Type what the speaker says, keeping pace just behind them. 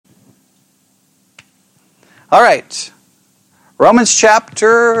All right. Romans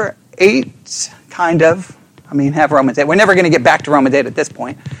chapter 8, kind of. Have Romans 8. We're never going to get back to Romans 8 at this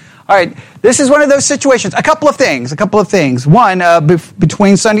point. All right. This is one of those situations. A couple of things. One,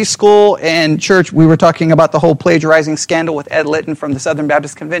 between Sunday school and church, we were talking about the whole plagiarizing scandal with Ed Litton from the Southern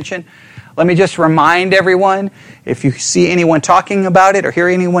Baptist Convention. Let me just remind everyone, if you see anyone talking about it or hear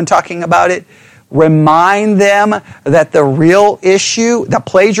anyone talking about it, remind them that the real issue, the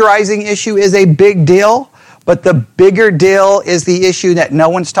plagiarizing issue, is a big deal. But the bigger deal is the issue that no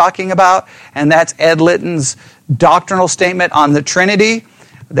one's talking about, and that's Ed Litton's doctrinal statement on the Trinity,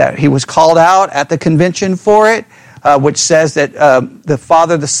 that he was called out at the convention for it, which says that the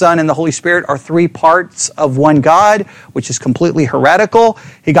Father, the Son, and the Holy Spirit are three parts of one God, which is completely heretical.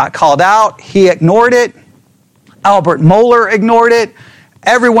 He got called out. He ignored it. Albert Mohler ignored it.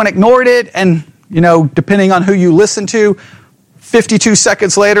 Everyone ignored it. And, depending on who you listen to, 52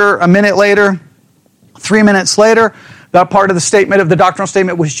 seconds later, a minute later, 3 minutes later, that part of the doctrinal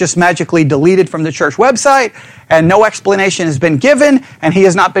statement was just magically deleted from the church website, and no explanation has been given, and he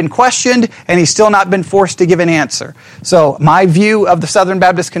has not been questioned, and he's still not been forced to give an answer. So my view of the Southern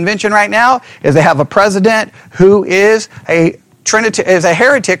Baptist Convention right now is they have a president who is a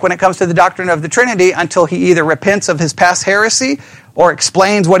heretic when it comes to the doctrine of the Trinity until he either repents of his past heresy or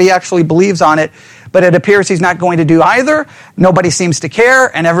explains what he actually believes on it. But it appears he's not going to do either. Nobody seems to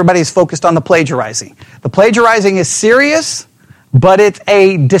care, and everybody's focused on the plagiarizing. The plagiarizing is serious, but it's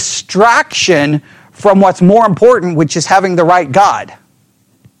a distraction from what's more important, which is having the right God.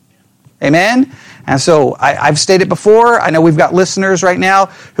 Amen? And so I've stated before, I know we've got listeners right now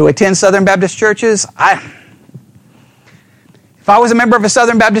who attend Southern Baptist churches. If I was a member of a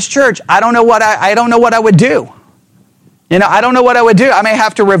Southern Baptist church, I don't know what I would do. I don't know what I would do. I may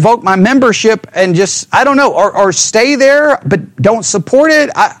have to revoke my membership and or stay there, but don't support it.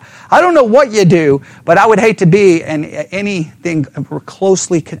 I don't know what you do, but I would hate to be in anything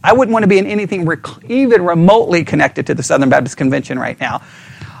closely. I wouldn't want to be in anything even remotely connected to the Southern Baptist Convention right now.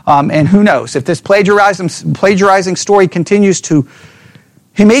 And who knows if this plagiarizing story continues to.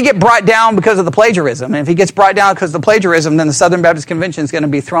 He may get brought down because of the plagiarism. And if he gets brought down because of the plagiarism, then the Southern Baptist Convention is going to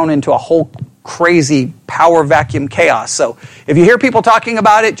be thrown into a whole crazy power vacuum chaos. So if you hear people talking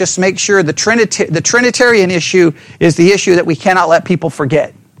about it, just make sure the Trinitarian issue is the issue that we cannot let people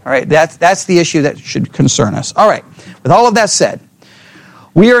forget. All right, that's the issue that should concern us. All right, with all of that said,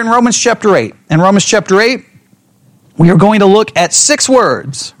 we are in Romans chapter 8. In Romans chapter 8, we are going to look at 6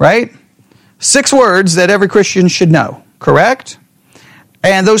 words, right? 6 words that every Christian should know, correct?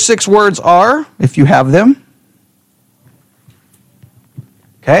 And those 6 words are, if you have them,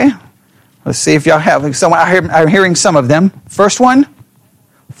 okay, let's see if y'all have some. I'm hearing some of them. First one,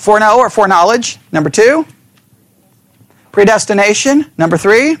 foreknow or foreknowledge. Number 2, predestination. Number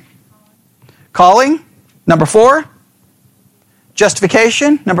 3, calling. Number 4,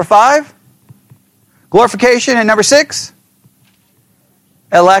 justification. Number 5, glorification. And number 6,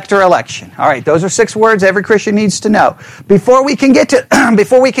 elect or election. All right, those are 6 words every Christian needs to know. Before we can get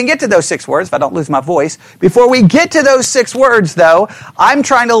to those 6 words, if I don't lose my voice, before we get to those 6 words, though, I'm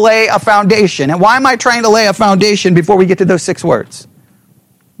trying to lay a foundation. And why am I trying to lay a foundation before we get to those 6 words?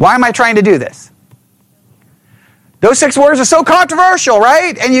 Why am I trying to do this? Those 6 words are so controversial,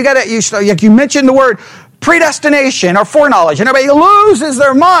 right? And you mentioned the word predestination or foreknowledge, and everybody loses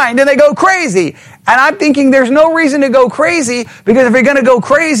their mind and they go crazy. And I'm thinking there's no reason to go crazy, because if you're going to go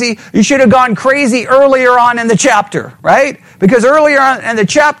crazy, you should have gone crazy earlier on in the chapter, right? Because earlier on in the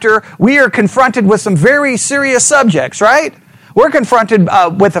chapter, we are confronted with some very serious subjects, right? We're confronted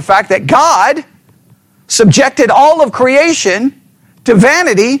with the fact that God subjected all of creation to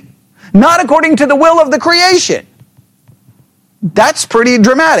vanity, not according to the will of the creation. That's pretty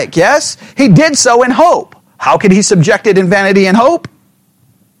dramatic, yes? He did so in hope. How could he subject it in vanity and hope?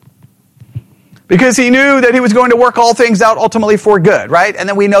 Because he knew that he was going to work all things out ultimately for good, right? And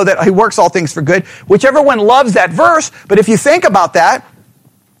then we know that he works all things for good. Whichever one loves that verse, but if you think about that,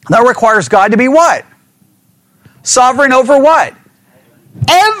 that requires God to be what? Sovereign over what?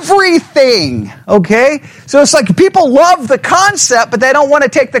 Everything, okay? So it's like people love the concept, but they don't want to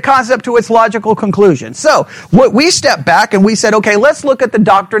take the concept to its logical conclusion. So we stepped back and we said, okay, let's look at the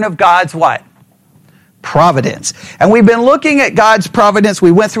doctrine of God's what? Providence. And we've been looking at God's providence.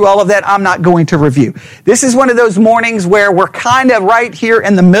 We went through all of that. I'm not going to review. This is one of those mornings where we're kind of right here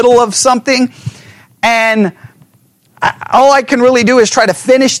in the middle of something, and all I can really do is try to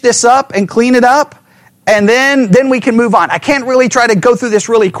finish this up and clean it up. And then we can move on. I can't really try to go through this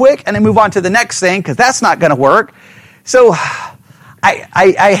really quick and then move on to the next thing, because that's not going to work. So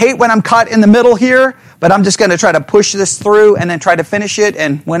I hate when I'm caught in the middle here, but I'm just going to try to push this through and then try to finish it,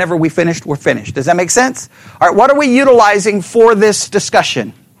 and whenever we finished, we're finished. Does that make sense? All right, what are we utilizing for this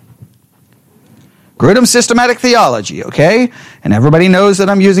discussion? Grudem's systematic theology, okay? And everybody knows that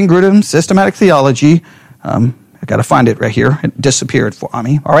I'm using Grudem's systematic theology. I got to find it right here. It disappeared for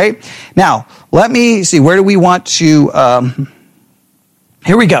me, all right? Now, let me see, where do we want to...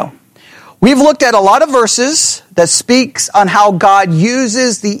 here we go. We've looked at a lot of verses that speaks on how God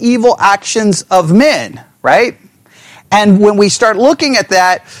uses the evil actions of men, right? And when we start looking at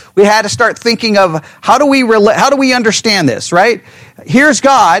that, we had to start thinking of how do we understand this, right? Here's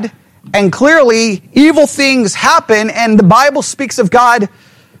God, and clearly evil things happen, and the Bible speaks of God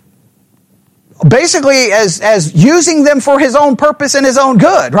basically as using them for his own purpose and his own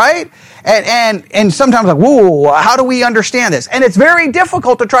good, right? And sometimes like, whoa, how do we understand this? And it's very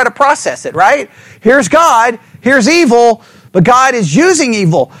difficult to try to process it, right? Here's God, here's evil, but God is using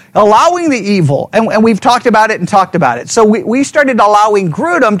evil, allowing the evil. And we've talked about it. So we started allowing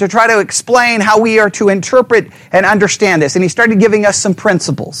Grudem to try to explain how we are to interpret and understand this. And he started giving us some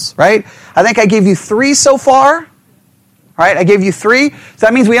principles, right? I think I gave you 3 so far. All right, I gave you 3. So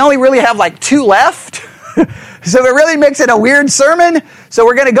that means we only really have like 2 left. So it really makes it a weird sermon. So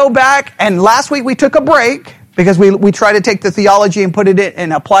we're going to go back, and last week we took a break because we try to take the theology and put it in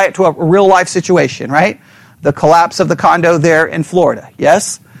and apply it to a real life situation, right? The collapse of the condo there in Florida,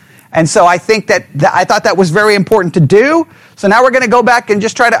 yes? And so I think I thought that was very important to do. So now we're going to go back and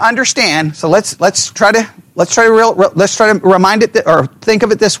just try to understand. So let's try to remind it or think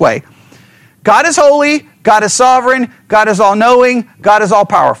of it this way. God is holy, God is sovereign, God is all-knowing, God is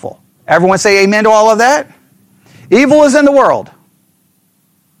all-powerful. Everyone say amen to all of that? Evil is in the world.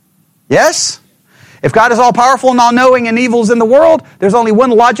 Yes? If God is all-powerful and all-knowing and evil is in the world, there's only one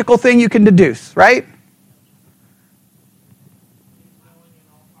logical thing you can deduce, right?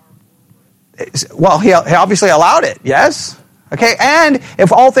 Well, he obviously allowed it, yes? Okay, and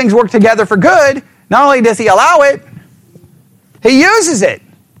if all things work together for good, not only does he allow it, he uses it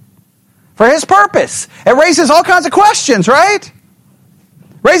for his purpose. It raises all kinds of questions, right?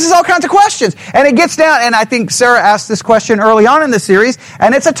 Raises all kinds of questions. And it gets down, and I think Sarah asked this question early on in the series,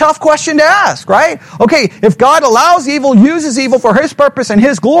 and it's a tough question to ask, right? Okay, if God allows evil, uses evil for his purpose and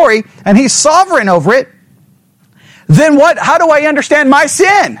his glory, and he's sovereign over it, then how do I understand my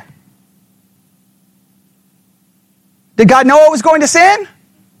sin? Did God know I was going to sin?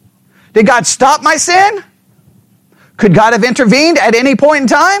 Did God stop my sin? Could God have intervened at any point in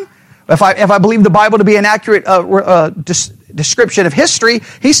time? If I believe the Bible to be an accurate description of history,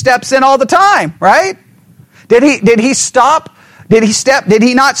 he steps in all the time, right? Did he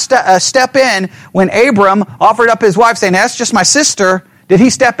not step in when Abram offered up his wife saying, that's just my sister? Did he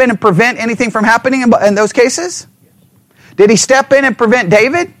step in and prevent anything from happening in those cases? Did he step in and prevent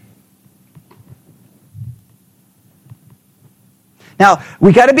David? Now,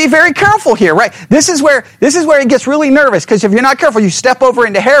 we got to be very careful here, right? This is where it gets really nervous, because if you're not careful, you step over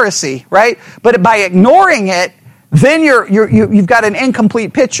into heresy, right? But by ignoring it, then you've got an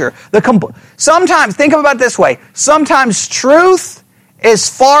incomplete picture. Sometimes, think about it this way. Sometimes truth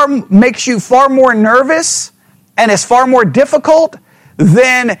makes you far more nervous and is far more difficult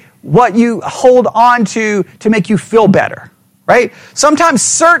than what you hold on to make you feel better, right? Sometimes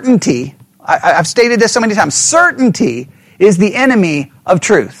certainty, I've stated this so many times, certainty is the enemy of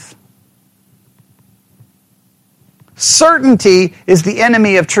truth. Certainty is the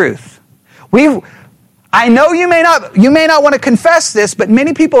enemy of truth. I know you may not want to confess this, but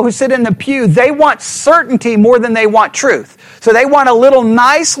many people who sit in the pew, they want certainty more than they want truth. So they want a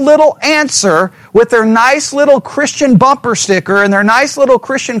nice little answer with their nice little Christian bumper sticker and their nice little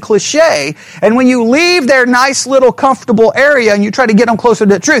Christian cliche. And when you leave their nice little comfortable area and you try to get them closer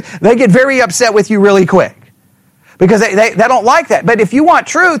to the truth, they get very upset with you really quick. Because they don't like that. But if you want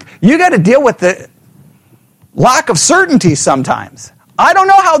truth, you got to deal with the lack of certainty sometimes. I don't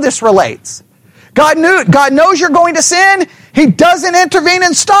know how this relates. God knows you're going to sin. He doesn't intervene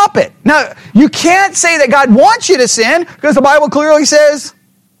and stop it. Now, you can't say that God wants you to sin, because the Bible clearly says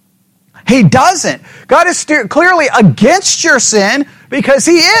he doesn't. God is clearly against your sin because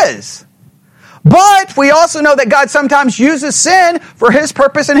he is. But we also know that God sometimes uses sin for his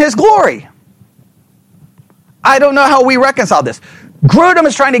purpose and his glory. I don't know how we reconcile this. Grudem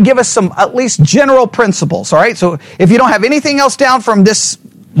is trying to give us some at least general principles, all right? So if you don't have anything else down from this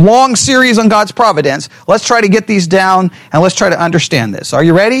long series on God's providence, let's try to get these down and let's try to understand this. Are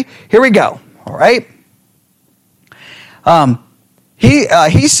you ready? Here we go, all right?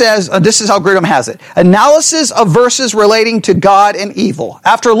 He says, this is how Grudem has it, analysis of verses relating to God and evil.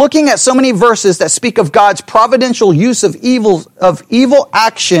 After looking at so many verses that speak of God's providential use of evil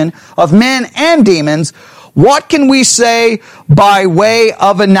action of men and demons, what can we say by way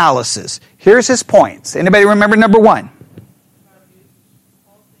of analysis? Here's his points. Anybody remember number 1?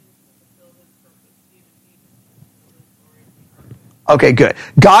 Okay, good.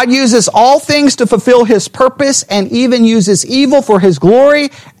 God uses all things to fulfill his purpose and even uses evil for his glory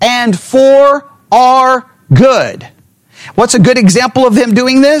and for our good. What's a good example of him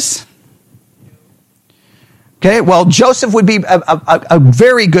doing this? Okay, well, Joseph would be a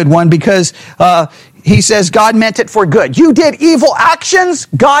very good one because he says God meant it for good. You did evil actions,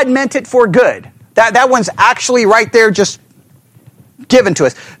 God meant it for good. That one's actually right there just given to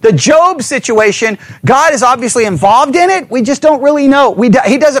us. The Job situation, God is obviously involved in it. We just don't really know.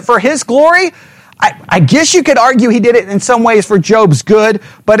 He does it for his glory. I guess you could argue he did it in some ways for Job's good,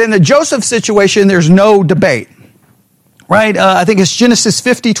 but in the Joseph situation, there's no debate. Right? I think it's Genesis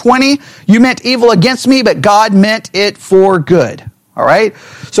 50:20. You meant evil against me, but God meant it for good. All right?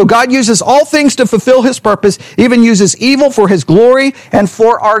 So God uses all things to fulfill his purpose, even uses evil for his glory and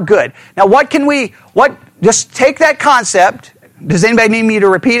for our good. Now, just take that concept. Does anybody need me to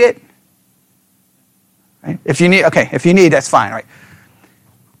repeat it? Right? If you need, that's fine. Right?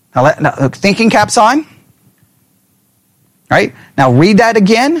 Now, thinking caps on. Right? Now read that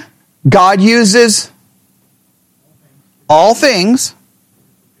again. God uses all things.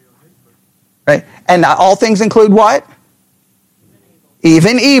 Right? And all things include what?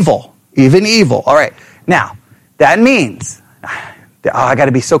 Even evil. Even evil. All right. Now, that means, I got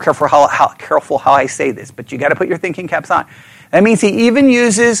to be so careful how I say this, but you got to put your thinking caps on. That means he even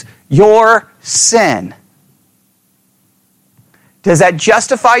uses your sin. Does that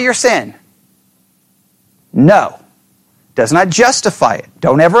justify your sin? No. Does not justify it.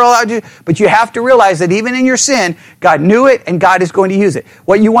 Don't ever allow you, but you have to realize that even in your sin, God knew it and God is going to use it.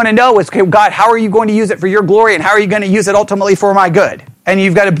 What you want to know is, okay, God, how are you going to use it for your glory and how are you going to use it ultimately for my good? And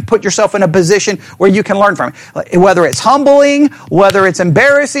you've got to put yourself in a position where you can learn from it. Whether it's humbling, whether it's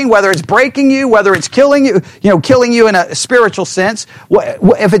embarrassing, whether it's breaking you, whether it's killing you in a spiritual sense.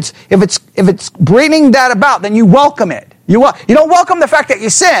 If it's bringing that about, then you welcome it. You don't welcome the fact that you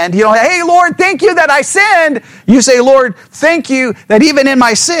sinned. You don't say, hey, Lord, thank you that I sinned. You say, Lord, thank you that even in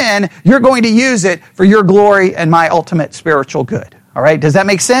my sin, you're going to use it for your glory and my ultimate spiritual good. All right? Does that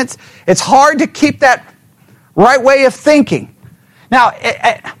make sense? It's hard to keep that right way of thinking. Now,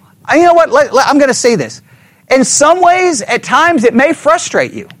 you know what? I'm going to say this. In some ways, at times, it may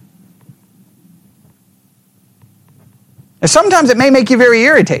frustrate you. And sometimes it may make you very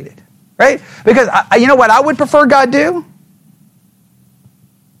irritated, right? Because you know what I would prefer God do?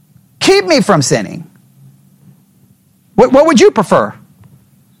 Keep me from sinning. What would you prefer?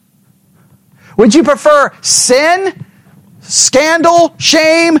 Would you prefer sin, scandal,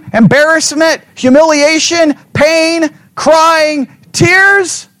 shame, embarrassment, humiliation, pain, crying,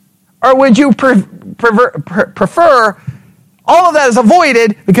 tears? Or would you prefer all of that is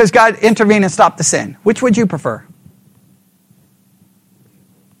avoided because God intervened and stopped the sin? Which would you prefer?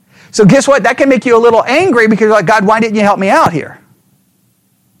 So guess what? That can make you a little angry because you're like, God, why didn't you help me out here?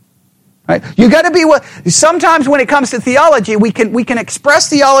 Right? You got to be what. Sometimes when it comes to theology, we can express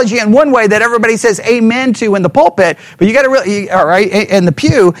theology in one way that everybody says amen to in the pulpit, but you got to really, all right, in the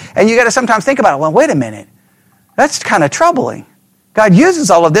pew, and you got to sometimes think about it. Well, wait a minute, that's kind of troubling. God uses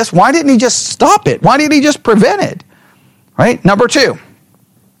all of this. Why didn't he just stop it? Why didn't he just prevent it? Right? Number 2.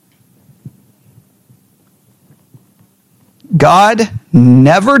 God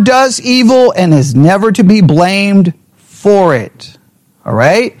never does evil and is never to be blamed for it. All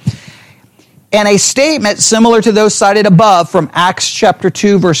right? And a statement similar to those cited above from Acts chapter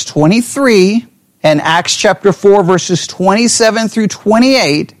 2, verse 23, and Acts chapter 4, verses 27 through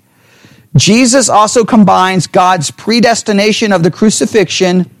 28, Jesus also combines God's predestination of the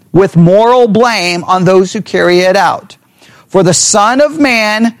crucifixion with moral blame on those who carry it out. For the Son of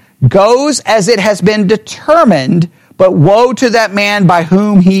Man goes as it has been determined, but woe to that man by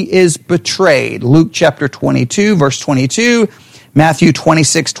whom he is betrayed. Luke chapter 22, verse 22, Matthew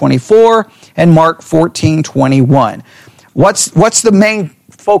 26, 24, and Mark 14, 21. What's the main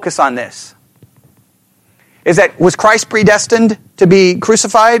focus on this? Was Christ predestined to be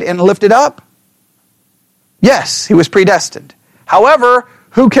crucified and lifted up? Yes, he was predestined. However,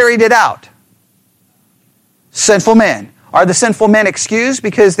 who carried it out? Sinful men. Are the sinful men excused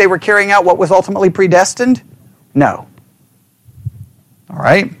because they were carrying out what was ultimately predestined? No. All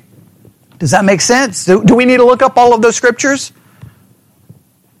right? Does that make sense? Do we need to look up all of those scriptures?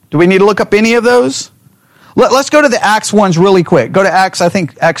 Do we need to look up any of those? Let's go to the Acts ones really quick. Go to Acts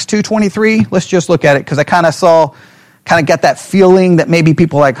 2:23. Let's just look at it because I kind of got that feeling that maybe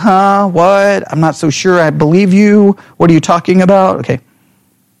people are like, huh, what? I'm not so sure I believe you. What are you talking about? Okay.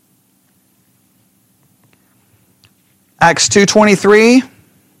 Acts 2:23.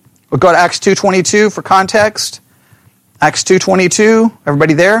 We'll go to Acts 2:22 for context. Acts 2:22.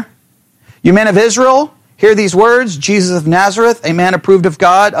 Everybody there? You men of Israel, hear these words. Jesus of Nazareth, a man approved of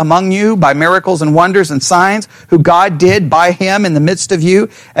God among you by miracles and wonders and signs, who God did by him in the midst of you,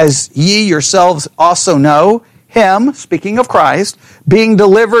 as ye yourselves also know. Him, speaking of Christ, being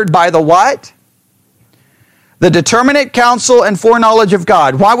delivered by the what? The determinate counsel and foreknowledge of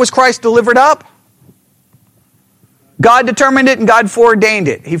God. Why was Christ delivered up? God determined it and God foreordained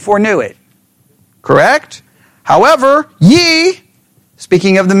it. He foreknew it. Correct? However, ye,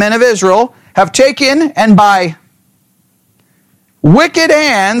 speaking of the men of Israel, have taken and by wicked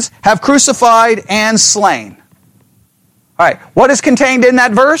hands have crucified and slain. All right, what is contained in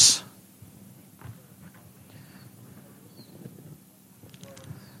that verse?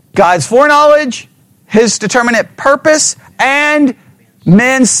 God's foreknowledge, his determinate purpose, and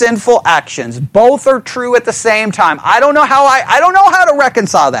men's sinful actions. Both are true at the same time. I don't know how to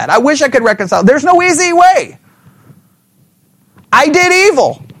reconcile that. I wish I could reconcile. There's no easy way. I did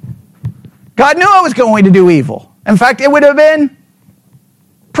evil. God knew I was going to do evil. In fact, it would have been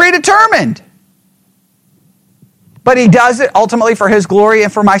predetermined. But he does it ultimately for his glory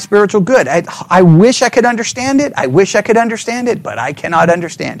and for my spiritual good. I wish I could understand it. But I cannot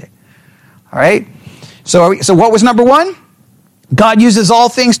understand it. All right? So what was number one? God uses all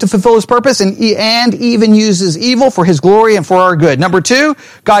things to fulfill his purpose and even uses evil for his glory and for our good. Number two,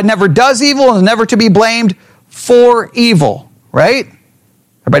 God never does evil and is never to be blamed for evil. Right?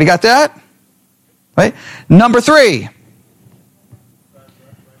 Everybody got that? Right? Number three,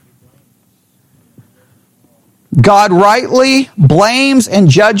 God rightly blames and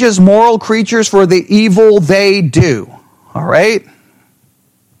judges moral creatures for the evil they do. All right?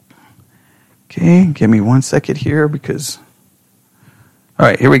 Okay, give me 1 second here because... All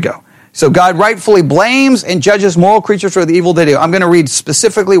right, here we go. So God rightfully blames and judges moral creatures for the evil they do. I'm going to read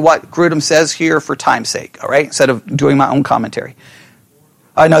specifically what Grudem says here for time's sake, all right, instead of doing my own commentary.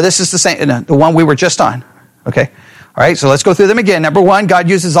 No, this is the same, the one we were just on. Okay, all right, so let's go through them again. Number one, God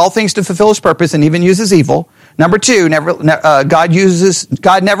uses all things to fulfill his purpose and even uses evil. Number two,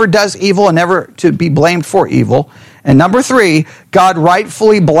 God never does evil and never to be blamed for evil. And number three, God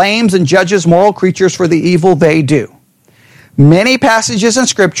rightfully blames and judges moral creatures for the evil they do. Many passages in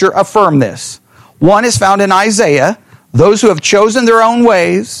Scripture affirm this. One is found in Isaiah. Those who have chosen their own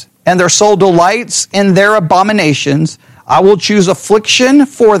ways and their soul delights in their abominations, I will choose affliction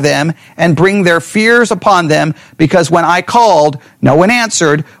for them and bring their fears upon them, because when I called, no one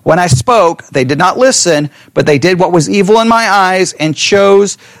answered. When I spoke, they did not listen, but they did what was evil in my eyes and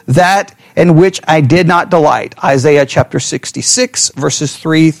chose that in which I did not delight. Isaiah chapter 66, verses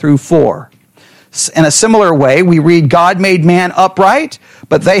 3 through 4. In a similar way, we read, God made man upright,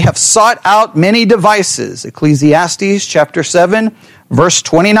 but they have sought out many devices. Ecclesiastes chapter 7, verse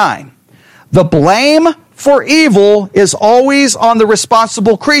 29. The blame for evil is always on the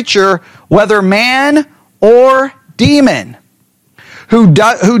responsible creature, whether man or demon, who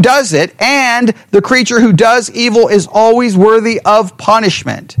does it, and the creature who does evil is always worthy of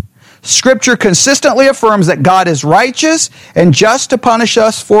punishment. Scripture consistently affirms that God is righteous and just to punish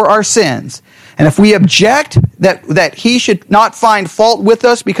us for our sins. And if we object that he should not find fault with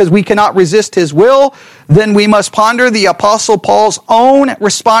us because we cannot resist his will, then we must ponder the Apostle Paul's own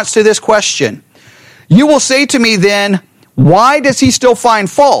response to this question. You will say to me then, why does he still find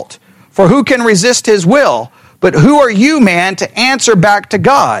fault? For who can resist his will? But who are you, man, to answer back to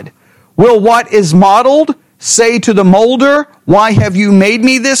God? Will what is modeled say to the molder, why have you made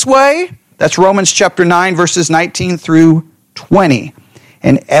me this way? That's Romans chapter 9, verses 19 through 20.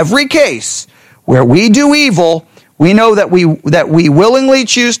 In every case where we do evil, we know that we willingly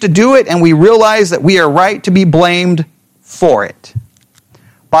choose to do it, and we realize that we are right to be blamed for it.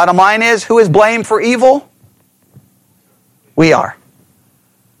 Bottom line is, who is blamed for evil? We are.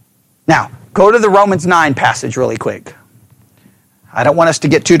 Now, go to the Romans 9 passage really quick. I don't want us to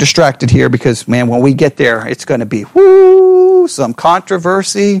get too distracted here because, man, when we get there, it's going to be, some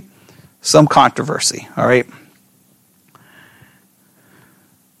controversy, all right?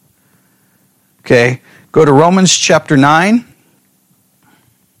 Okay, go to Romans chapter 9.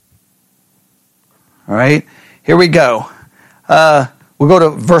 All right, here we go. We'll go to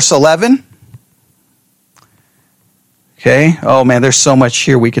verse 11. Okay, oh man, there's so much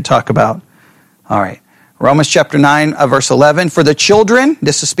here we could talk about. All right, Romans chapter 9, verse 11. For the children,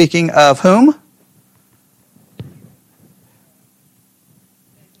 this is speaking of whom?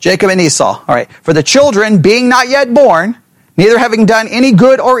 Jacob and Esau. All right. For the children being not yet born, neither having done any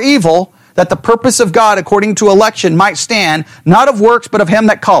good or evil, that the purpose of God according to election might stand, not of works, but of him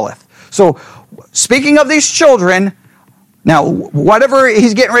that calleth. So, speaking of these children, now, whatever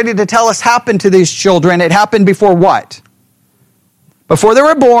he's getting ready to tell us happened to these children, it happened before what? Before they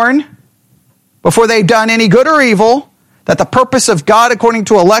were born, before they'd done any good or evil, that the purpose of God according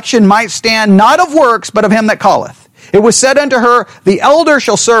to election might stand, not of works, but of him that calleth. It was said unto her, the elder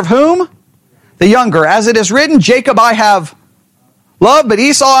shall serve whom? The younger. As it is written, Jacob I have loved, but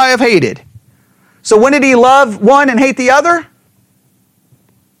Esau I have hated. So when did he love one and hate the other?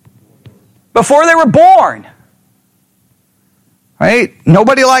 Before they were born. Right?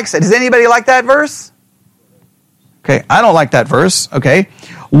 Nobody likes it. Does anybody like that verse? Okay, I don't like that verse. Okay.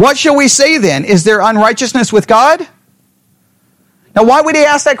 What shall we say then? Is there unrighteousness with God? Now, why would he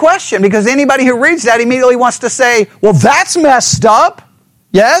ask that question? Because anybody who reads that immediately wants to say, well, that's messed up.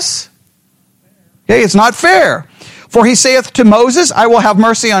 Yes? Okay, it's not fair. For he saith to Moses, I will have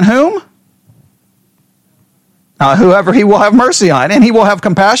mercy on whom? Whoever he will have mercy on, and he will have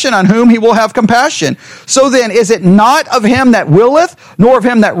compassion on whom he will have compassion. So then, is it not of him that willeth, nor of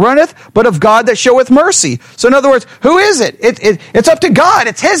him that runneth, but of God that showeth mercy? So in other words, who is it? It's up to God.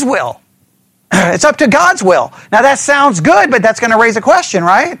 It's his will. It's up to God's will. Now that sounds good, but that's going to raise a question,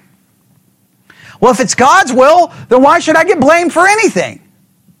 right? Well, if it's God's will, then why should I get blamed for anything?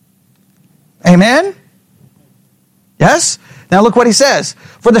 Amen? Yes? Now look what he says.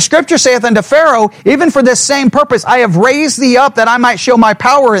 For the scripture saith unto Pharaoh, even for this same purpose I have raised thee up that I might show my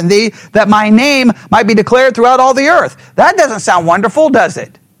power in thee, that my name might be declared throughout all the earth. That doesn't sound wonderful, does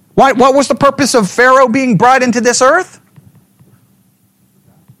it? What was the purpose of Pharaoh being brought into this earth?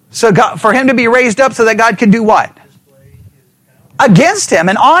 So God, for him to be raised up so that God could do what? Against him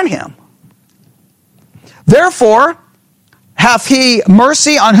and on him. Therefore, hath he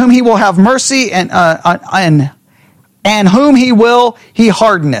mercy on whom he will have mercy, and whom he will, he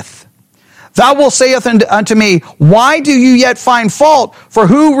hardeneth. Thou wilt saith unto me, why do you yet find fault? For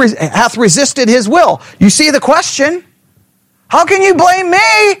who hath resisted his will? You see the question? How can you blame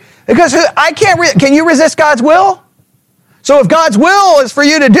me? Because I can't. Can you resist God's will? So if God's will is for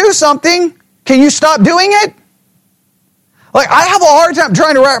you to do something, can you stop doing it? Like, I have a hard time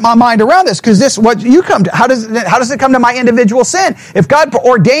trying to wrap my mind around this, because this what you come to. How does it come to my individual sin? If God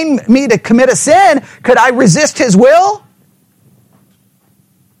ordained me to commit a sin, could I resist his will?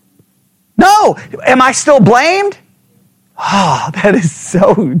 No. Am I still blamed? Oh, that is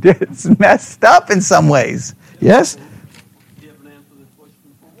so it's messed up in some ways. Yes? You haven't answered the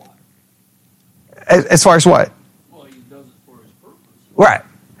question for what? As far as what? Well, he does it for his purpose. Right.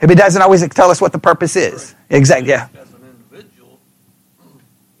 If he doesn't always tell us what the purpose is. Right. Exactly, yeah. As an individual,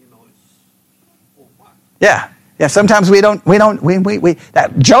 it's for what? Yeah. Yeah, sometimes we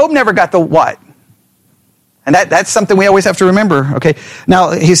that Job never got the what. And that's something we always have to remember. Okay.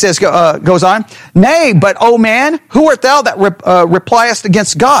 Now he says, goes on. Nay, but O man, who art thou that repliest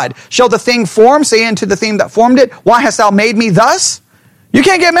against God? Shall the thing form say unto the thing that formed it, why hast thou made me thus? You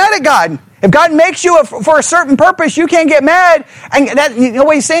can't get mad at God. If God makes you for a certain purpose, you can't get mad. And that, you know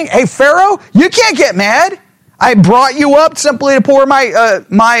what he's saying? Hey, Pharaoh, you can't get mad. I brought you up simply to pour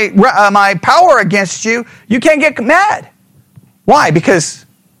my power against you. You can't get mad. Why? Because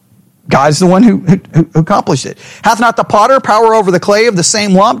God's the one who accomplished it. Hath not the potter power over the clay of the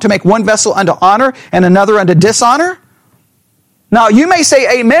same lump to make one vessel unto honor and another unto dishonor? Now, you may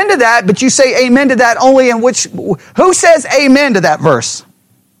say amen to that, but you say amen to that only in which... Who says amen to that verse?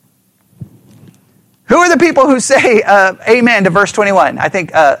 Who are the people who say amen to verse 21? I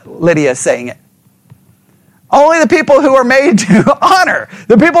think Lydia is saying it. Only the people who are made to honor.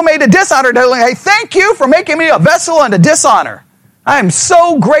 The people made to dishonor, hey, thank you for making me a vessel unto dishonor. I am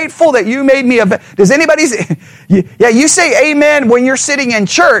so grateful that you made me a vessel. Does anybody say... Yeah, you say amen when you're sitting in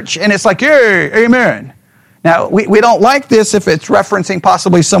church, and it's like, yay, amen. Now, we don't like this if it's referencing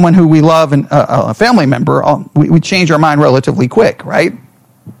possibly someone who we love and a family member. We change our mind relatively quick, right?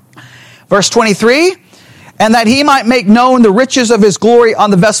 Verse 23, and that he might make known the riches of his glory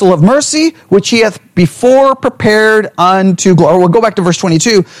on the vessel of mercy, which he hath before prepared unto glory. We'll go back to verse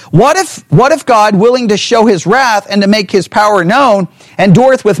 22. What if God, willing to show his wrath and to make his power known,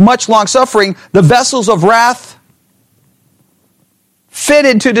 endureth with much long suffering the vessels of wrath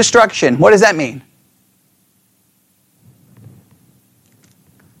fitted to destruction? What does that mean?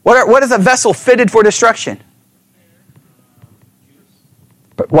 What is a vessel fitted for destruction?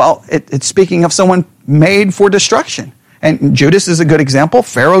 Well, it's speaking of someone made for destruction. And Judas is a good example.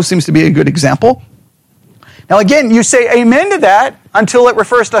 Pharaoh seems to be a good example. Now again, you say amen to that until it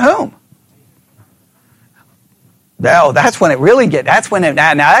refers to whom? No, that's when it really gets, that's when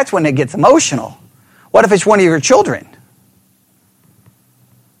it gets emotional. What if it's one of your children?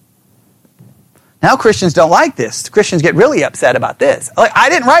 Now Christians don't like this. Christians get really upset about this. Like, I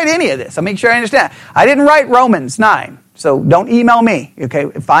didn't write any of this. I'll make sure I understand. I didn't write Romans 9. So don't email me. Okay,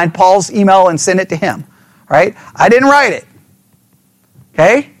 find Paul's email and send it to him. Right? I didn't write it.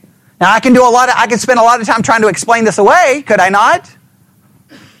 Okay? Now I can spend a lot of time trying to explain this away, could I not?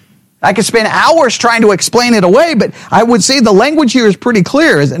 I could spend hours trying to explain it away, but I would say the language here is pretty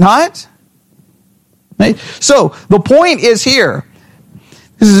clear, is it not? Right? So the point is here.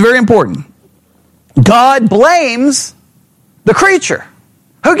 This is very important. God blames the creature.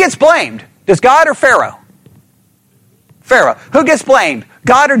 Who gets blamed? Does God or Pharaoh? Pharaoh. Who gets blamed?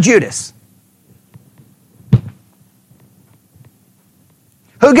 God or Judas?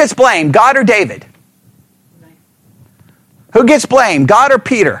 Who gets blamed? God or David? Who gets blamed? God or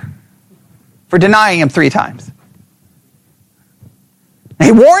Peter? For denying him 3 times.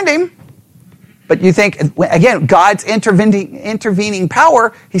 He warned him. But you think, again, God's intervening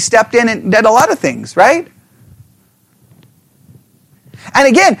power, he stepped in and did a lot of things, right? And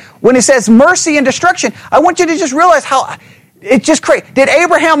again, when it says mercy and destruction, I want you to just realize how it's just crazy. Did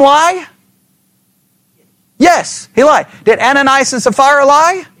Abraham lie? Yes, he lied. Did Ananias and Sapphira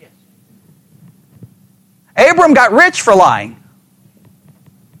lie? Yes. Abram got rich for lying.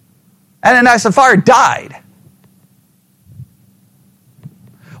 Ananias and Sapphira died.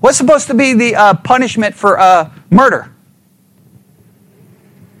 What's supposed to be the punishment for murder?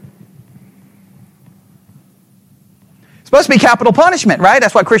 It's supposed to be capital punishment, right?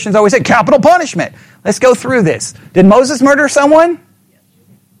 That's why Christians always say capital punishment. Let's go through this. Did Moses murder someone?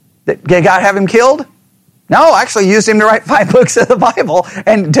 Did God have him killed? No, actually used him to write 5 books of the Bible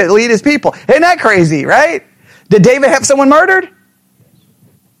and to lead his people. Isn't that crazy, right? Did David have someone murdered?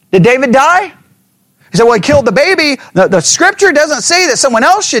 Did David die? He said, well, he killed the baby. The scripture doesn't say that someone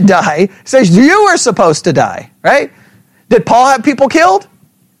else should die. It says you were supposed to die, right? Did Paul have people killed?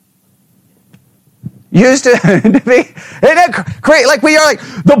 Used to be, isn't that great? Like we are like,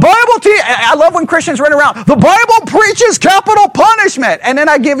 the Bible, I love when Christians run around, the Bible preaches capital punishment. And then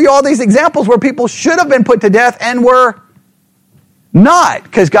I give you all these examples where people should have been put to death and were not,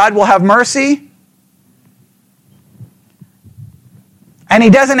 because God will have mercy. And he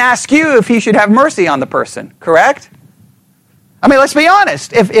doesn't ask you if he should have mercy on the person, correct? I mean, let's be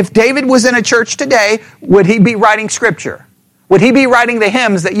honest. If David was in a church today, would he be writing scripture? Would he be writing the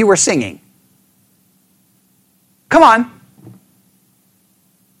hymns that you were singing? Come on.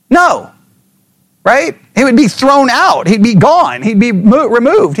 No. Right? He would be thrown out. He'd be gone. He'd be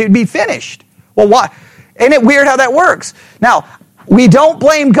removed. He'd be finished. Well, why? Isn't it weird how that works? Now, we don't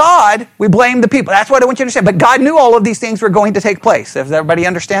blame God, we blame the people. That's what I want you to understand. But God knew all of these things were going to take place. Does everybody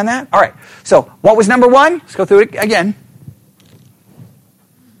understand that? All right. So, what was number 1? Let's go through it again.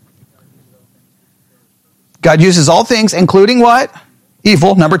 God uses all things, including what?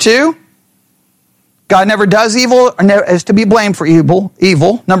 Evil. Number 2, God never does evil or is to be blamed for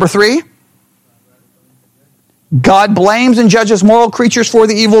evil. Number 3, God blames and judges moral creatures for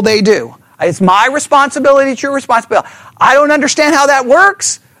the evil they do. It's my responsibility, it's your responsibility. I don't understand how that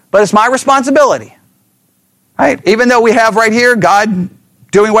works, but it's my responsibility. Right? Even though we have right here God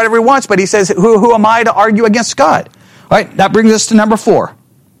doing whatever he wants, but he says, who am I to argue against God? All right, that brings us to number 4. All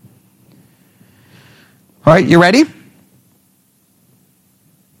right, you ready?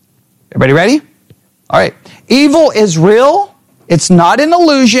 Everybody ready? All right. Evil is real, it's not an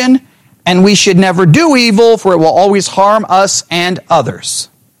illusion, and we should never do evil, for it will always harm us and others.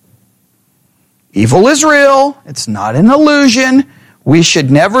 Evil is real. It's not an illusion. We should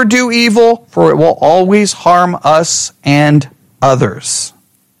never do evil, for it will always harm us and others.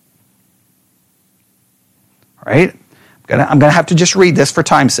 All right? I'm going to have to just read this for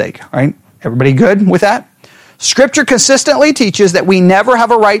time's sake. All right? Everybody good with that? Scripture consistently teaches that we never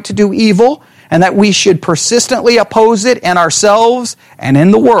have a right to do evil and that we should persistently oppose it in ourselves and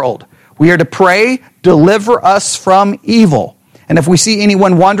in the world. We are to pray, deliver us from evil. And if we see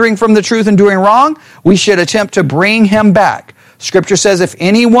anyone wandering from the truth and doing wrong, we should attempt to bring him back. Scripture says, if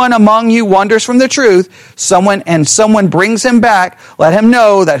anyone among you wanders from the truth, someone brings him back, let him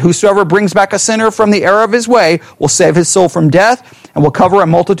know that whosoever brings back a sinner from the error of his way will save his soul from death and will cover a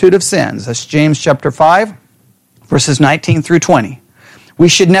multitude of sins. That's James chapter 5, verses 19 through 20. We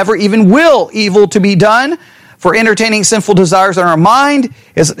should never even will evil to be done, for entertaining sinful desires in our mind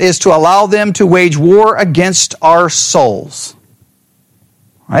is to allow them to wage war against our souls.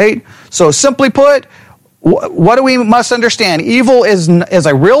 Right? So simply put, what do we must understand? Evil is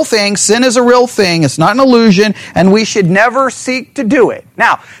a real thing. Sin is a real thing. It's not an illusion. And we should never seek to do it.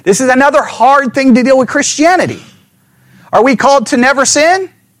 Now, this is another hard thing to deal with Christianity. Are we called to never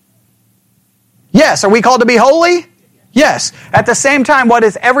sin? Yes. Are we called to be holy? Yes. At the same time, what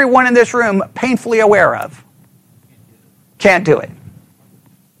is everyone in this room painfully aware of? Can't do it.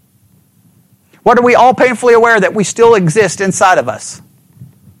 What are we all painfully aware that we still exist inside of us?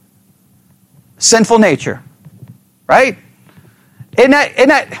 Sinful nature. Right? Isn't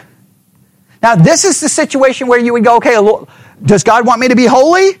that? Now, this is the situation where you would go, okay, does God want me to be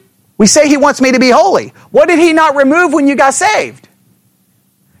holy? We say He wants me to be holy. What did He not remove when you got saved?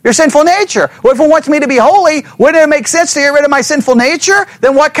 Your sinful nature. Well, if He wants me to be holy, wouldn't it make sense to get rid of my sinful nature?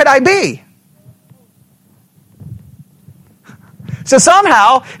 Then what could I be? So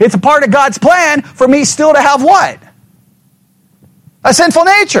somehow, it's a part of God's plan for me still to have what? A sinful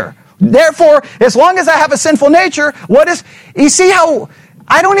nature. Therefore, as long as I have a sinful nature, you see how,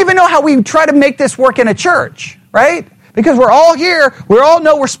 I don't even know how we try to make this work in a church, right? Because we're all here, we all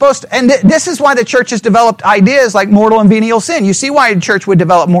know we're supposed to, and this is why the church has developed ideas like mortal and venial sin. You see why the church would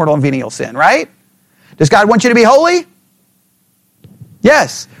develop mortal and venial sin, right? Does God want you to be holy?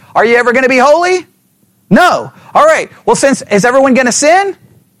 Yes. Are you ever going to be holy? No. All right. Well, is everyone going to sin?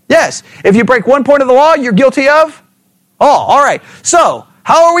 Yes. If you break one point of the law, you're guilty of all. All right. So,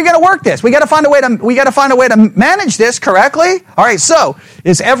 how are we going to work this? We got to find a way to manage this correctly. All right. So,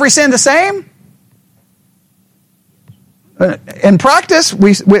 is every sin the same? In practice,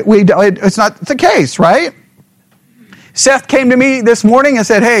 it's not the case, right? Seth came to me this morning and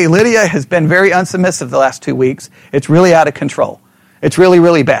said, "Hey, Lydia has been very unsubmissive the last 2 weeks. It's really out of control. It's really,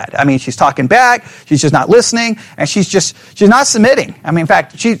 really bad. I mean, she's talking back. She's just not listening, and she's not submitting. I mean, in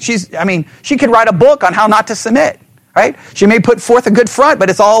fact, she could write a book on how not to submit, right? She may put forth a good front, but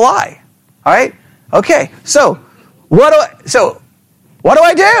it's all a lie. All right? Okay. So what do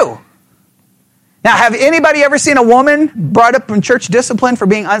I do? Now, have anybody ever seen a woman brought up in church discipline for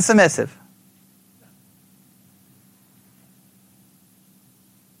being unsubmissive?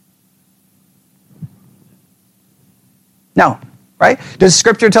 No. Right? Does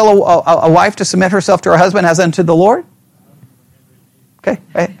Scripture tell a wife to submit herself to her husband as unto the Lord? Okay.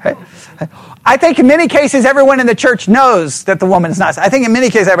 Right. I think in many cases, everyone in the church knows that the woman is not. I think in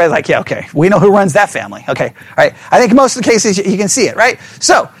many cases, everybody's like, yeah, okay, we know who runs that family. Okay. All right. I think in most of the cases, you can see it, right?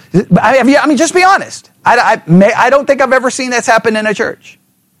 So, just be honest. I don't think I've ever seen this happen in a church.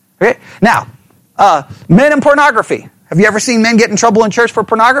 Okay. Now, men and pornography. Have you ever seen men get in trouble in church for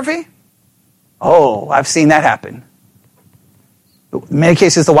pornography? Oh, I've seen that happen. In many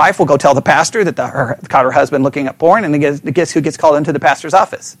cases, the wife will go tell the pastor that caught her husband looking at porn, and then guess who gets called into the pastor's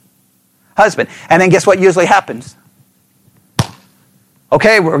office? Husband. And then guess what usually happens?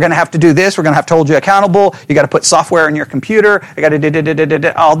 Okay, we're going to have to do this. We're going to have to hold you accountable. You got to put software in your computer. You got to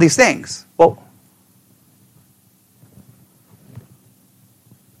do all these things. Well,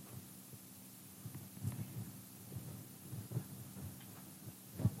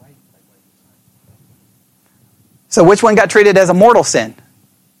 so which one got treated as a mortal sin?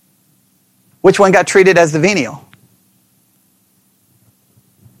 Which one got treated as the venial?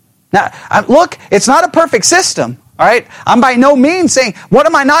 Now, look, it's not a perfect system, all right? I'm by no means saying, what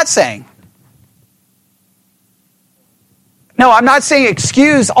am I not saying? No, I'm not saying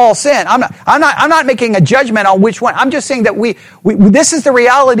excuse all sin. I'm not making a judgment on which one. I'm just saying that this is the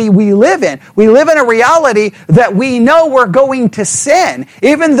reality we live in. We live in a reality that we know we're going to sin,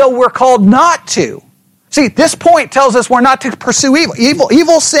 even though we're called not to. See, this point tells us we're not to pursue evil.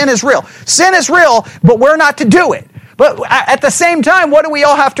 Evil sin is real. Sin is real, but we're not to do it. But at the same time, what do we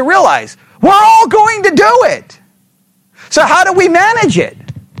all have to realize? We're all going to do it. So how do we manage it?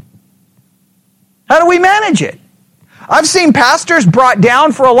 How do we manage it? I've seen pastors brought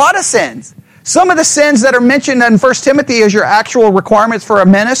down for a lot of sins. Some of the sins that are mentioned in 1 Timothy as your actual requirements for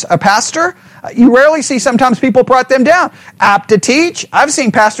a pastor, you rarely see sometimes people brought them down. Apt to teach. I've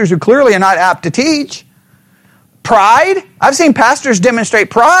seen pastors who clearly are not apt to teach. Pride. I've seen pastors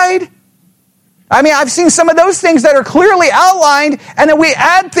demonstrate pride. I mean, I've seen some of those things that are clearly outlined, and then we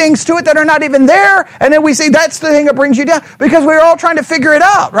add things to it that are not even there, and then we say that's the thing that brings you down, because we're all trying to figure it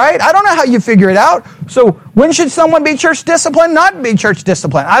out, right? I don't know how you figure it out. So when should someone be church disciplined, not be church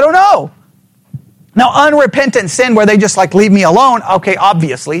disciplined? I don't know. Now, unrepentant sin where they just like leave me alone, okay,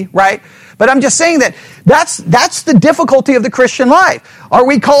 obviously, right? But I'm just saying that's the difficulty of the Christian life. Are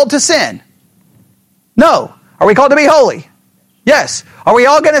we called to sin? No. Are we called to be holy? Yes. Are we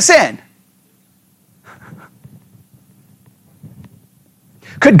all going to sin?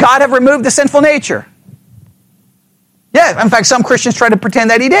 Could God have removed the sinful nature? Yeah. In fact, some Christians try to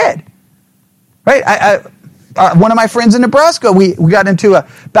pretend that He did. Right? One of my friends in Nebraska, we got into a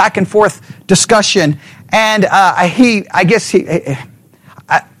back and forth discussion, and I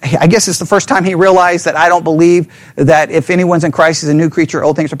I guess it's the first time he realized that I don't believe that if anyone's in Christ, he's a new creature,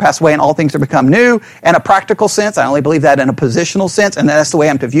 old things are passed away and all things are become new. In a practical sense, I only believe that in a positional sense, and that's the way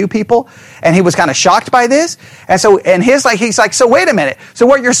I'm to view people. And he was kind of shocked by this. And so, and he's like, so wait a minute. So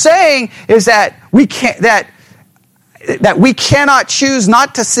what you're saying is that we cannot choose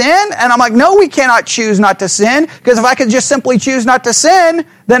not to sin? And I'm like, no, we cannot choose not to sin, because if I could just simply choose not to sin,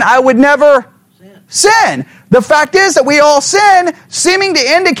 then I would never sin. The fact is that we all sin, seeming to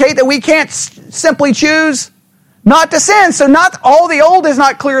indicate that we can't simply choose not to sin. So not all the old is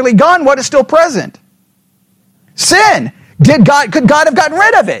not clearly gone. What is still present? Sin. Could God have gotten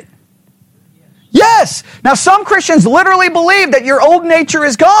rid of it? Yes. Now some Christians literally believe that your old nature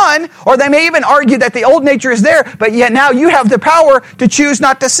is gone, or they may even argue that the old nature is there, but yet now you have the power to choose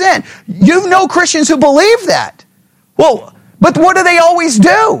not to sin. You know Christians who believe that. Well, but what do they always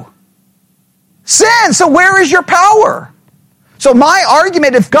do? Sin. So where is your power? So my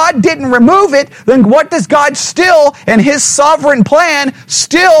argument, if God didn't remove it, then what does God still, in his sovereign plan,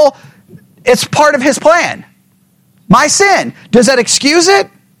 still, it's part of his plan? My sin. Does that excuse it?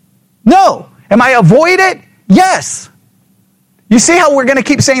 No. Am I avoid it? Yes. You see how we're going to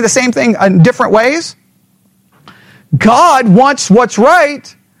keep saying the same thing in different ways? God wants what's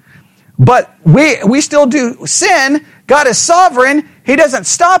right, but we still do sin. God is sovereign. He doesn't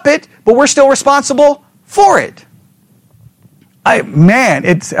stop it, but we're still responsible for it. I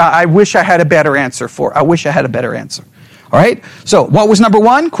wish I had a better answer for. I wish I had a better answer. All right. So what was number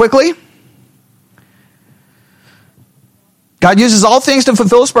one? Quickly. God uses all things to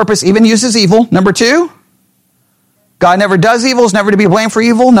fulfill his purpose, even uses evil. Number two, God never does evil, is never to be blamed for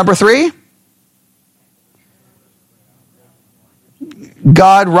evil. Number three,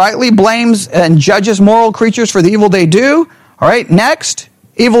 God rightly blames and judges moral creatures for the evil they do. All right, next,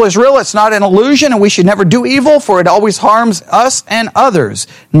 evil is real, it's not an illusion, and we should never do evil, for it always harms us and others.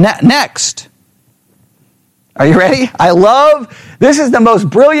 Next. Are you ready? This is the most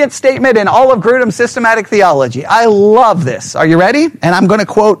brilliant statement in all of Grudem's systematic theology. I love this. Are you ready? And I'm going to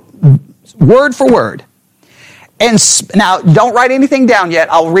quote word for word. And now, don't write anything down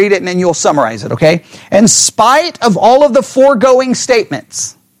yet. I'll read it and then you'll summarize it, okay? In spite of all of the foregoing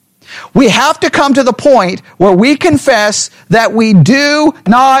statements, we have to come to the point where we confess that we do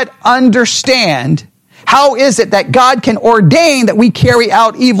not understand how is it that God can ordain that we carry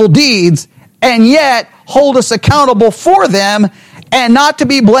out evil deeds and yet hold us accountable for them and not to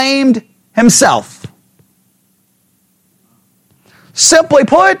be blamed himself. Simply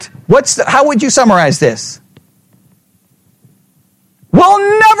put, how would you summarize this?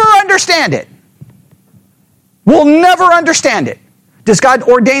 We'll never understand it. We'll never understand it. Does God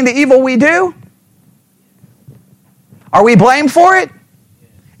ordain the evil we do? Are we blamed for it?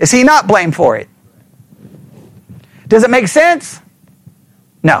 Is he not blamed for it? Does it make sense?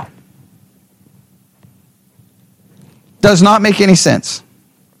 No. Does not make any sense.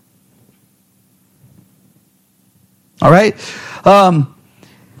 All right. I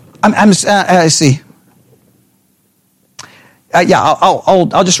see.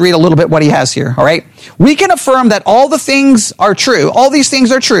 I'll just read a little bit what he has here. All right. We can affirm that all the things are true. All these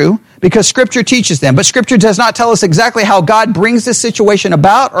things are true because Scripture teaches them. But Scripture does not tell us exactly how God brings this situation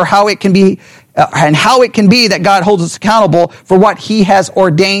about, or how it can be, that God holds us accountable for what he has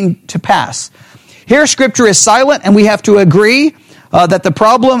ordained to pass. Here, Scripture is silent, and we have to agree that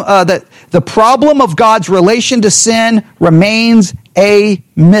the problem of God's relation to sin remains a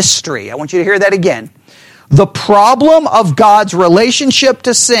mystery. I want you to hear that again. The problem of God's relationship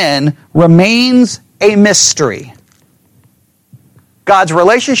to sin remains a mystery. God's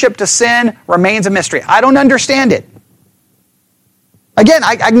relationship to sin remains a mystery. I don't understand it. Again,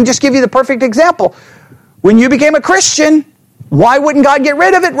 I can just give you the perfect example. When you became a Christian, why wouldn't God get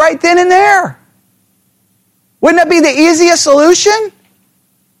rid of it right then and there? Wouldn't that be the easiest solution?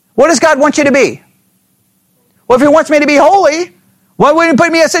 What does God want you to be? Well, if he wants me to be holy, why wouldn't he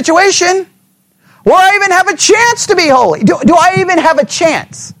put me in a situation where I even have a chance to be holy? Do I even have a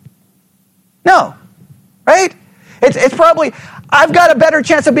chance? No. Right? It's probably, I've got a better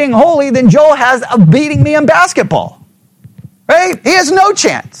chance of being holy than Joel has of beating me in basketball. Right? He has no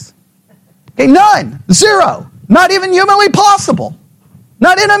chance. Okay, none. Zero. Not even humanly possible.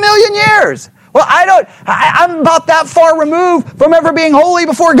 Not in a million years. Well, I'm about that far removed from ever being holy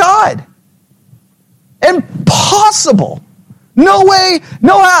before God. Impossible. No way,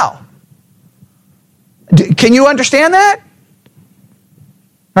 no how. Can you understand that?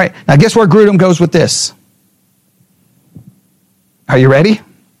 All right, now guess where Grudem goes with this? Are you ready?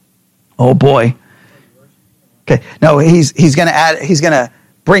 Oh boy. Okay, no, he's going to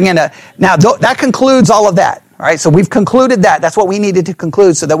bring in now that concludes all of that. All right, so we've concluded that. That's what we needed to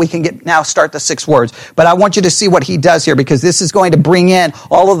conclude so that we can now start the 6 words. But I want you to see what he does here because this is going to bring in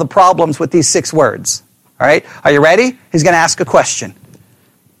all of the problems with these 6 words. All right, are you ready? He's going to ask a question.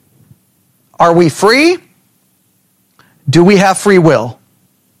 Are we free? Do we have free will?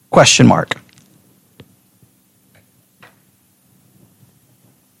 Question mark.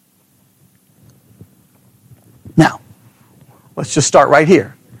 Now, let's just start right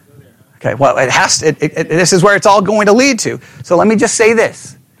here. Okay, well, this is where it's all going to lead to. So let me just say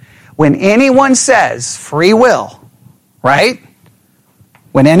this. When anyone says free will, right?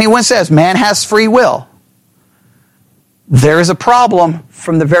 When anyone says man has free will, there is a problem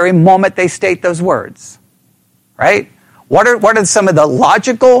from the very moment they state those words, right? What are some of the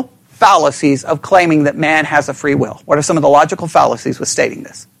logical fallacies of claiming that man has a free will? What are some of the logical fallacies with stating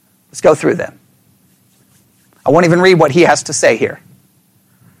this? Let's go through them. I won't even read what he has to say here.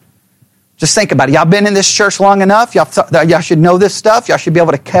 Just think about it. Y'all been in this church long enough. Y'all should know this stuff. Y'all should be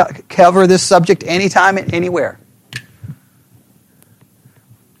able to cover this subject anytime and anywhere.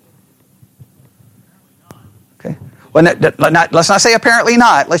 Okay. Well, let's not say apparently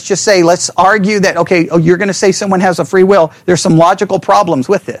not. Let's just say, let's argue that, okay, you're going to say someone has a free will. There's some logical problems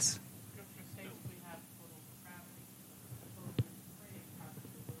with this.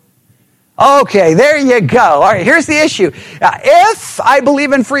 Okay, there you go. All right, here's the issue. If I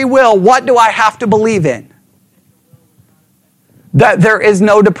believe in free will, what do I have to believe in? That there is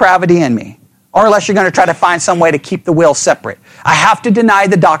no depravity in me. Or unless you're going to try to find some way to keep the will separate. I have to deny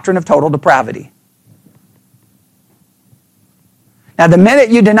the doctrine of total depravity. Now, the minute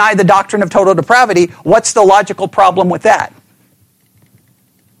you deny the doctrine of total depravity, what's the logical problem with that?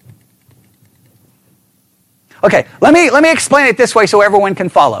 Okay, let me explain it this way so everyone can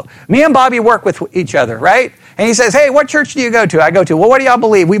follow. Me and Bobby work with each other, right? And he says, hey, what church do you go to? I go to, well, what do y'all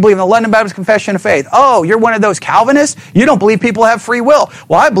believe? We believe in the London Baptist Confession of Faith. Oh, you're one of those Calvinists? You don't believe people have free will.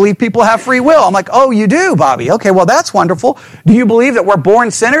 Well, I believe people have free will. I'm like, oh, you do, Bobby. Okay, well, that's wonderful. Do you believe that we're born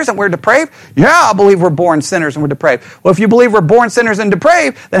sinners and we're depraved? Yeah, I believe we're born sinners and we're depraved. Well, if you believe we're born sinners and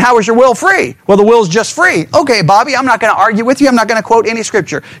depraved, then how is your will free? Well, the will's just free. Okay, Bobby, I'm not going to argue with you. I'm not going to quote any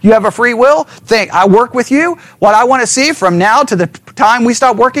scripture. You have a free will? I work with you. What I want to see from now to the time we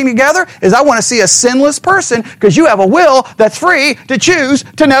stop working together is I want to see a sinless person because you have a will that's free to choose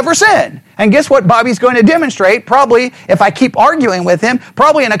to never sin. And guess what Bobby's going to demonstrate? Probably, if I keep arguing with him,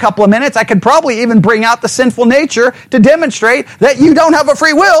 probably in a couple of minutes, I could probably even bring out the sinful nature to demonstrate that you don't have a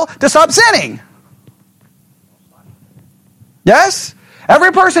free will to stop sinning. Yes?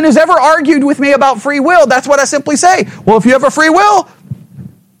 Every person who's ever argued with me about free will, that's what I simply say. Well, if you have a free will,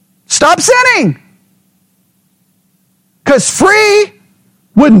 stop sinning. Because free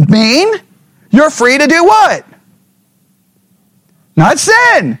would mean you're free to do what? Not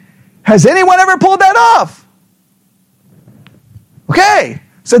sin. Has anyone ever pulled that off? Okay.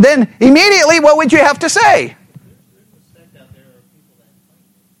 So then immediately what would you have to say?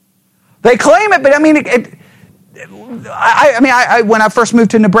 They claim it, but I mean, when I first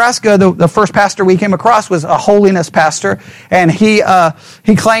moved to Nebraska, the first pastor we came across was a holiness pastor, and he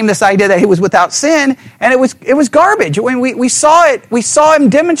claimed this idea that he was without sin, and it was garbage. When we saw him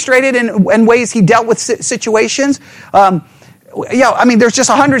demonstrated in ways he dealt with situations. There's just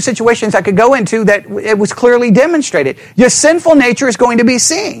 100 situations I could go into that it was clearly demonstrated. Your sinful nature is going to be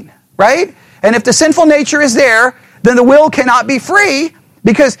seen, right? And if the sinful nature is there, then the will cannot be free,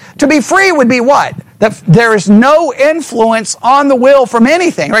 because to be free would be what? That there is no influence on the will from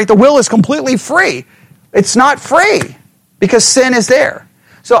anything, right? The will is completely free. It's not free because sin is there.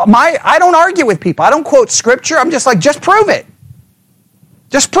 So I don't argue with people. I don't quote scripture. I'm just like, just prove it.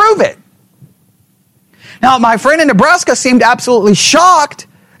 Just prove it. Now, my friend in Nebraska seemed absolutely shocked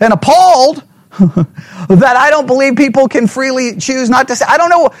and appalled that I don't believe people can freely choose not to sin. I don't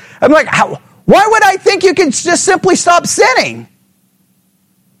know. I'm like, why would I think you can just simply stop sinning?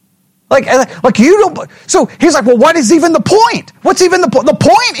 Like you don't. So he's like, well, what is even the point? What's even the point? The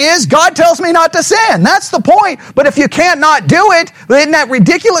point is God tells me not to sin. That's the point. But if you can't not do it, isn't that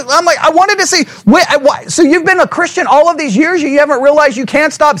ridiculous? I'm like, I wanted to see. So you've been a Christian all of these years, you haven't realized you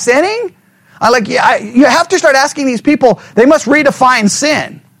can't stop sinning? You have to start asking these people. They must redefine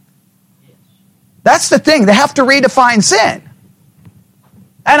sin. That's the thing. They have to redefine sin.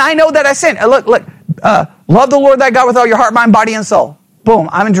 And I know that I sin. Look. Love the Lord thy God with all your heart, mind, body, and soul. Boom.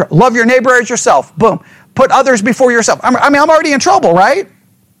 Love your neighbor as yourself. Boom. Put others before yourself. I'm already in trouble, right?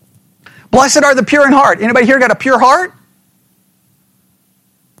 Blessed are the pure in heart. Anybody here got a pure heart?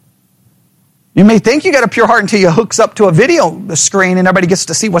 You may think you got a pure heart until you hooks up to a video screen and everybody gets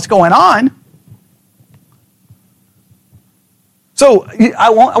to see what's going on. So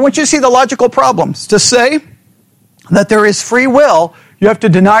I want you to see the logical problems. To say that there is free will, you have to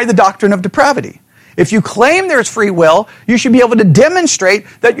deny the doctrine of depravity. If you claim there's free will, you should be able to demonstrate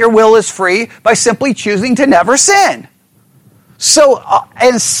that your will is free by simply choosing to never sin. So,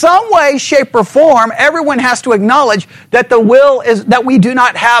 in some way, shape, or form, everyone has to acknowledge that the will is that we do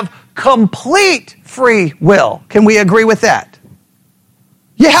not have complete free will. Can we agree with that?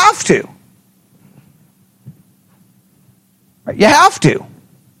 You have to. You have to.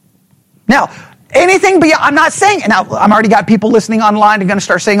 Now, anything beyond, I'm not saying, now I'm already got people listening online and going to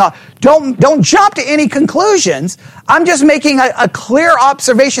start saying, don't jump to any conclusions. I'm just making a clear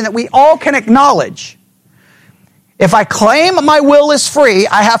observation that we all can acknowledge. If I claim my will is free,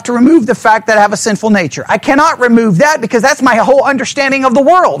 I have to remove the fact that I have a sinful nature. I cannot remove that because that's my whole understanding of the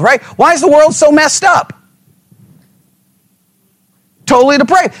world, right? Why is the world so messed up? Totally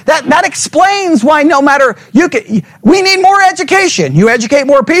depraved. That explains why no matter, we need more education. You educate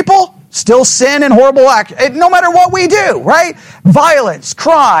more people, still sin and horrible act. No matter what we do, right? Violence,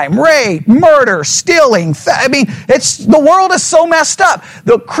 crime, rape, murder, stealing. The world is so messed up.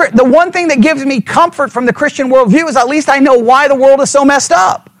 The one thing that gives me comfort from the Christian worldview is at least I know why the world is so messed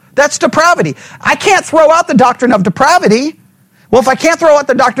up. That's depravity. I can't throw out the doctrine of depravity. Well, if I can't throw out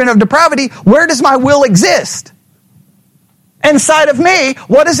the doctrine of depravity, where does my will exist? Inside of me.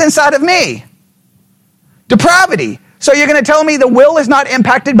 What is inside of me? Depravity. So you're going to tell me the will is not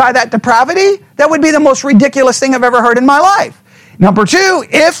impacted by that depravity? That would be the most ridiculous thing I've ever heard in my life. Number two,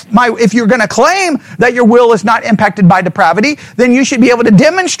 if you're going to claim that your will is not impacted by depravity, then you should be able to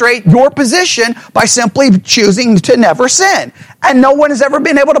demonstrate your position by simply choosing to never sin. And no one has ever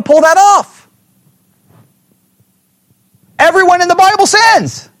been able to pull that off. Everyone in the Bible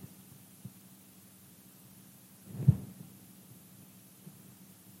sins.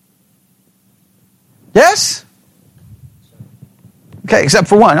 Yes? Okay, except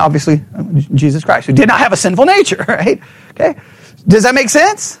for one, obviously, Jesus Christ, who did not have a sinful nature, right? Okay, does that make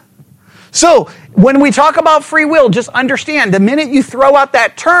sense? So, when we talk about free will, just understand, the minute you throw out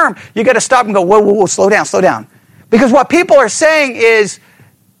that term, you got to stop and go, whoa, slow down. Because what people are saying is,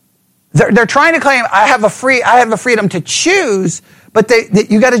 they're trying to claim, I have a freedom to choose, but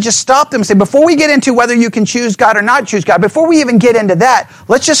you got to just stop them and say, before we get into whether you can choose God or not choose God, before we even get into that,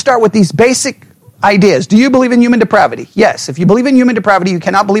 let's just start with these basic ideas. Do you believe in human depravity? Yes. If you believe in human depravity, you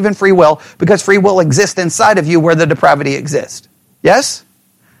cannot believe in free will because free will exists inside of you where the depravity exists. Yes?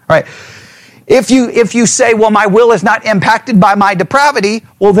 All right. If you say, well, my will is not impacted by my depravity,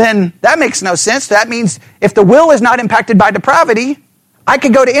 well, then that makes no sense. That means if the will is not impacted by depravity, I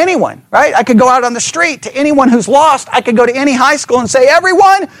could go to anyone, right? I could go out on the street to anyone who's lost. I could go to any high school and say,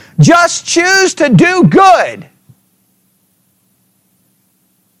 everyone, just choose to do good.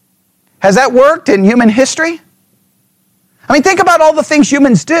 Has that worked in human history? I mean, think about all the things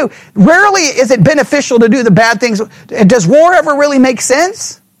humans do. Rarely is it beneficial to do the bad things. Does war ever really make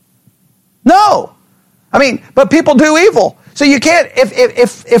sense? No. I mean, but people do evil. So you can't,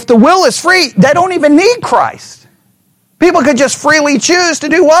 if the will is free, they don't even need Christ. People could just freely choose to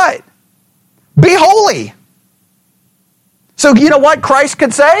do what? Be holy. So you know what Christ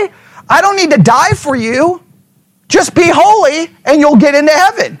could say? I don't need to die for you. Just be holy and you'll get into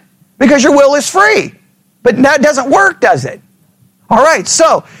heaven. Because your will is free. But that doesn't work, does it? All right,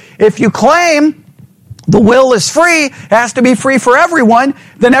 so if you claim the will is free, it has to be free for everyone,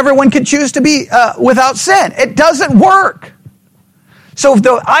 then everyone can choose to be without sin. It doesn't work. So if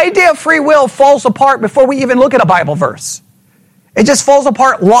the idea of free will falls apart before we even look at a Bible verse, it just falls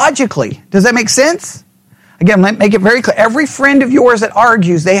apart logically. Does that make sense? Again, make it very clear. Every friend of yours that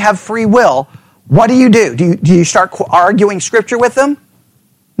argues they have free will, what do? Do you start arguing Scripture with them?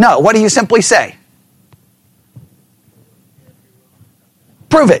 No, what do you simply say?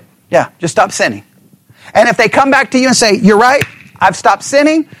 Prove it. Yeah, just stop sinning. And if they come back to you and say, you're right, I've stopped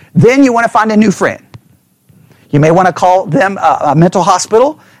sinning, then you want to find a new friend. You may want to call them a mental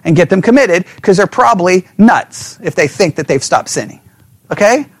hospital and get them committed because they're probably nuts if they think that they've stopped sinning.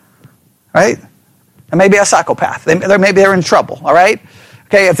 Okay? Right? And maybe a psychopath. Maybe they're in trouble. All right?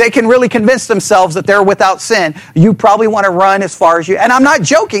 Okay, if they can really convince themselves that they're without sin, you probably want to run as far as you... And I'm not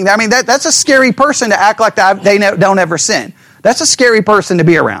joking. I mean, that's a scary person to act like they don't ever sin. That's a scary person to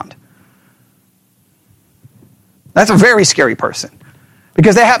be around. That's a very scary person.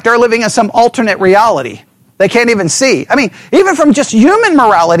 Because they're living in some alternate reality. They can't even see. I mean, even from just human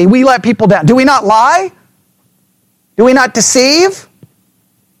morality, we let people down. Do we not lie? Do we not deceive?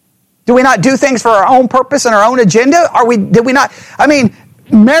 Do we not do things for our own purpose and our own agenda? Did we not... I mean...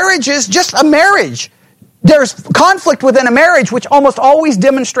 Marriage is just a marriage. There's conflict within a marriage which almost always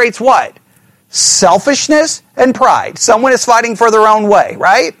demonstrates what? Selfishness and pride. Someone is fighting for their own way,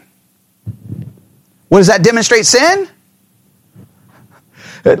 right? What does that demonstrate? Sin?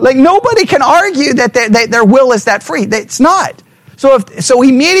 Like nobody can argue that their will is that free. It's not. So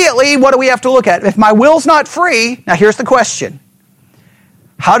immediately, what do we have to look at? If my will's not free, now here's the question.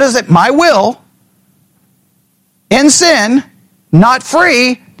 How does it, my will, in sin, not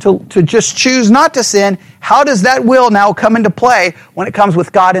free to just choose not to sin, how does that will now come into play when it comes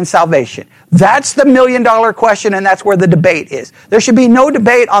with God and salvation? That's the $1 million question, and that's where the debate is. There should be no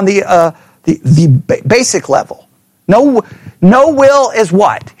debate on the basic level. No will is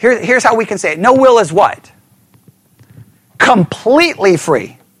what? Here's how we can say it. No will is what? Completely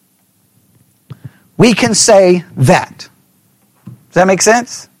free. We can say that. Does that make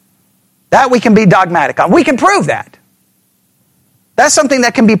sense? That we can be dogmatic on. We can prove that. That's something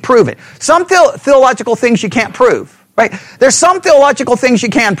that can be proven. Some theological things you can't prove, right? There's some theological things you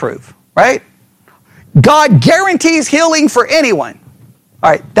can prove, right? God guarantees healing for anyone. All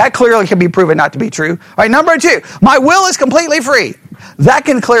right, that clearly can be proven not to be true. All right, number 2, my will is completely free. That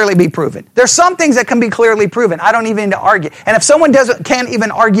can clearly be proven. There's some things that can be clearly proven. I don't even need to argue. And if someone can't even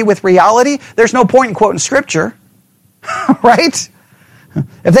argue with reality, there's no point in quoting Scripture, right?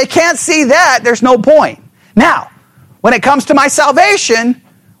 If they can't see that, there's no point. Now, when it comes to my salvation,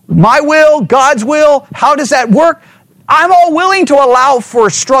 my will, God's will, how does that work? I'm all willing to allow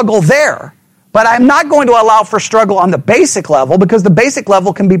for struggle there. But I'm not going to allow for struggle on the basic level because the basic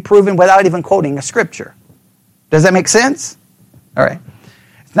level can be proven without even quoting a scripture. Does that make sense? All right.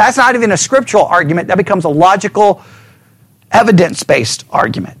 That's not even a scriptural argument. That becomes a logical, evidence-based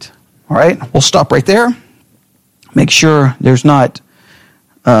argument. All right. We'll stop right there. Make sure there's not...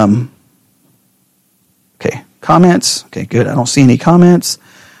 okay. Comments. Okay, good. I don't see any comments.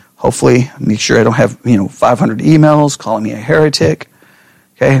 Hopefully, make sure I don't have 500 emails calling me a heretic.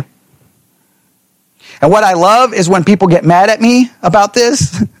 Okay. And what I love is when people get mad at me about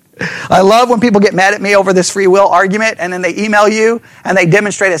this. I love when people get mad at me over this free will argument and then they email you and they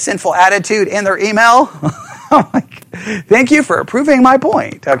demonstrate a sinful attitude in their email. I'm like, thank you for proving my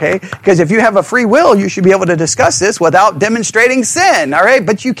point, okay? Because if you have a free will, you should be able to discuss this without demonstrating sin, all right?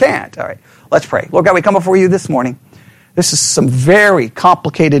 But you can't, all right? Let's pray. Lord God, we come before you this morning. This is some very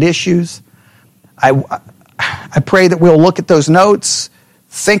complicated issues. I pray that we'll look at those notes,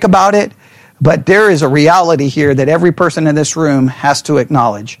 think about it, but there is a reality here that every person in this room has to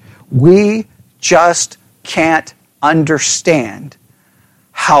acknowledge. We just can't understand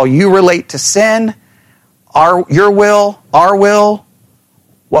how you relate to sin, your will, our will,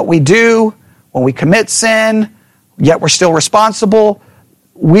 what we do when we commit sin, yet we're still responsible.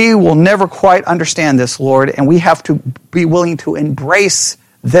 We will never quite understand this, Lord, and we have to be willing to embrace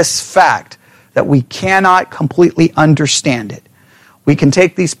this fact that we cannot completely understand it. We can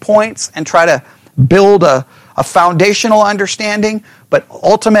take these points and try to build a foundational understanding, but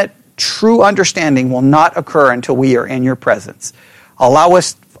ultimate true understanding will not occur until we are in your presence. Allow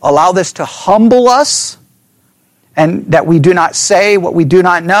this to humble us, and that we do not say what we do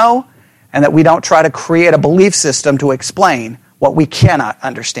not know, and that we don't try to create a belief system to explain what we cannot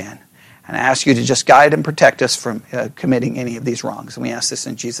understand. And I ask you to just guide and protect us from committing any of these wrongs. And we ask this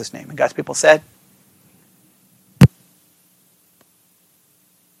in Jesus' name. And God's people said...